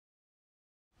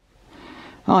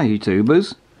Hi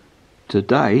YouTubers,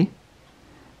 today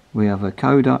we have a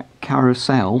Kodak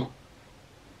Carousel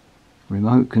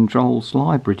remote control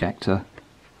slide projector.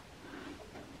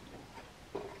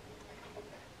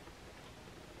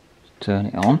 Turn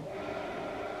it on,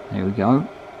 there we go.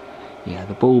 Yeah,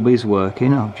 the bulb is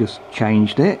working, I've just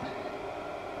changed it,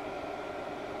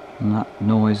 and that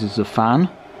noise is the fan.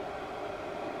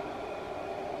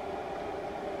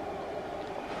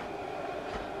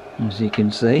 As you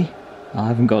can see, I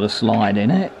haven't got a slide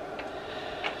in it.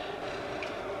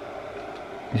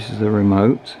 This is the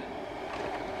remote.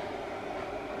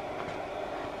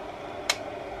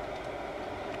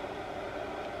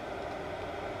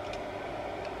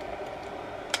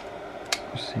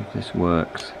 Let's see if this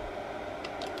works.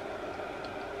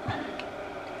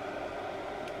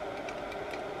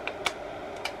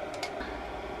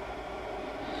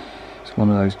 It's one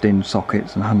of those DIN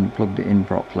sockets and I hadn't plugged it in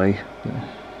properly, but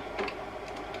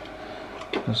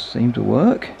it does seem to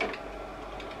work.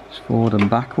 It's forward and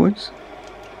backwards.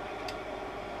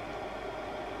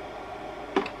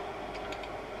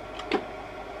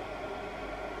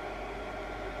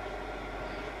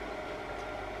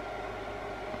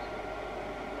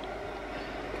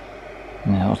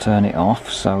 Now I'll turn it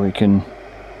off so we can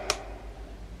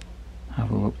have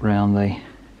a look round the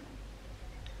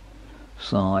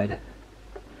side.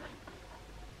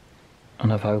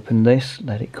 And I've opened this,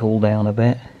 let it cool down a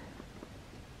bit.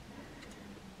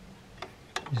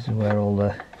 This is where all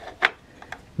the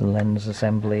lens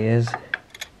assembly is.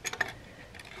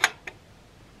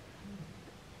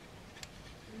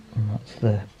 And that's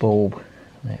the bulb.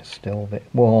 It's still a bit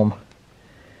warm.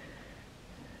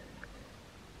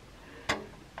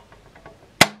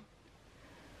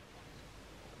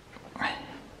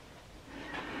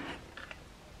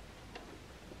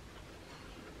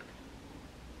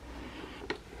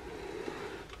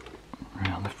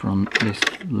 Around the front, this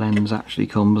lens actually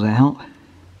comes out.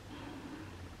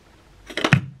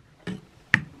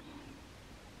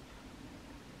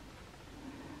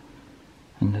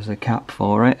 And there's a cap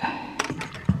for it.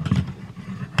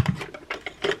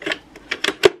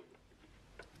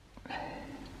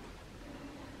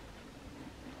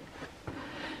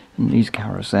 And these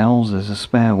carousels, there's a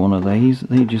spare one of these,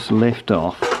 they just lift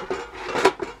off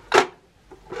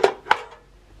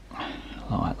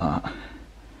like that.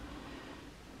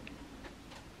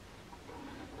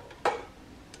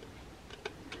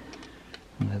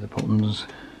 And they're the buttons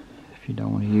if you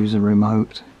don't want to use a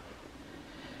remote.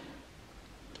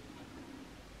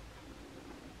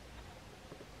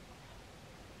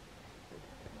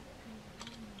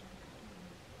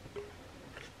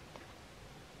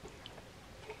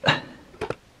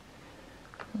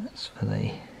 That's for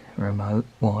the remote,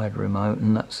 wide remote,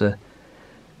 and that's a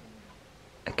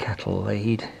kettle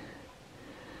lead,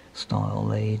 style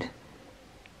lead.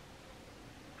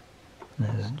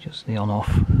 There's just the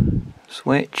on-off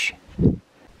switch.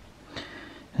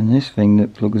 And this thing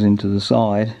that plugs into the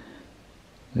side,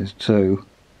 there's two.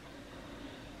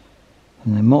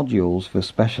 And they're modules for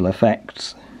special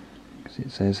effects, because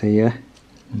it says here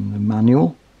in the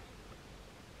manual.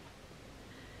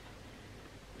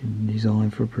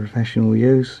 Designed for professional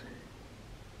use.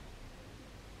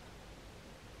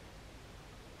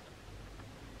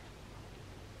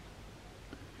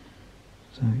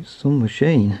 So it's some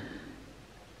machine.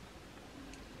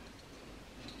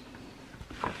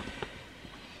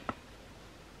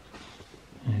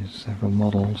 There's several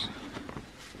models.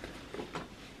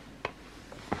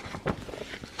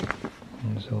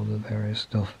 There's all the various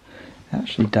stuff. It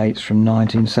actually dates from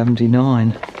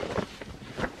 1979.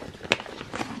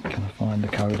 Find the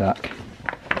Kodak.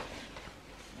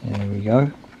 There we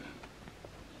go.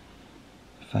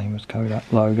 Famous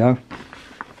Kodak logo.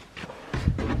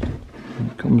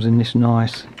 And it comes in this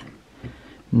nice,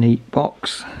 neat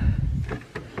box.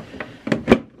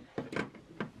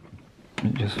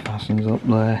 It just fastens up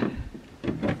there.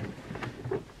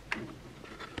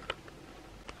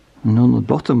 And on the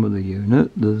bottom of the unit,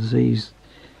 there's these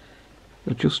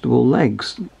adjustable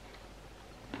legs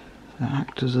that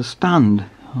act as a stand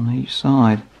on each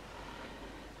side.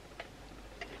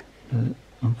 But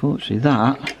unfortunately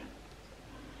that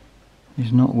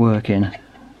is not working,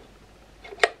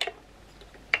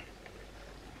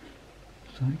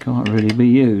 so it can't really be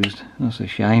used. That's a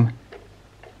shame.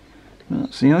 But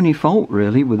that's the only fault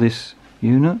really with this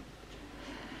unit.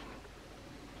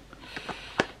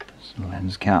 It's the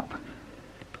lens cap.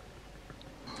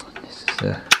 This is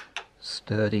a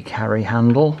sturdy carry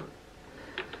handle,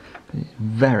 but it's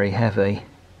very heavy.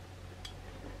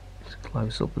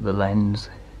 Close up of the lens.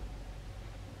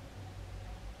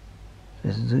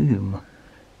 There's zoom.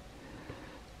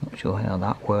 Not sure how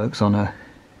that works on a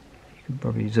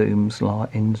probably zoom slide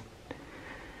in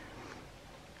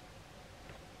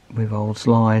with old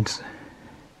slides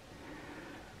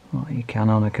like you can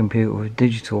on a computer with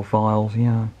digital files.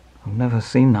 Yeah, I've never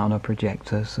seen that on a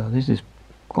projector, so this is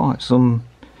quite some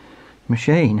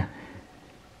machine.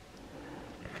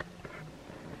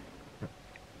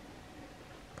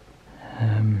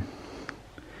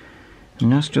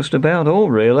 And that's just about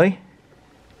all, really.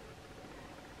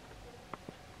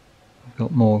 I've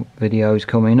got more videos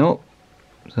coming up,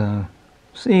 so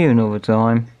see you another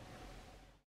time.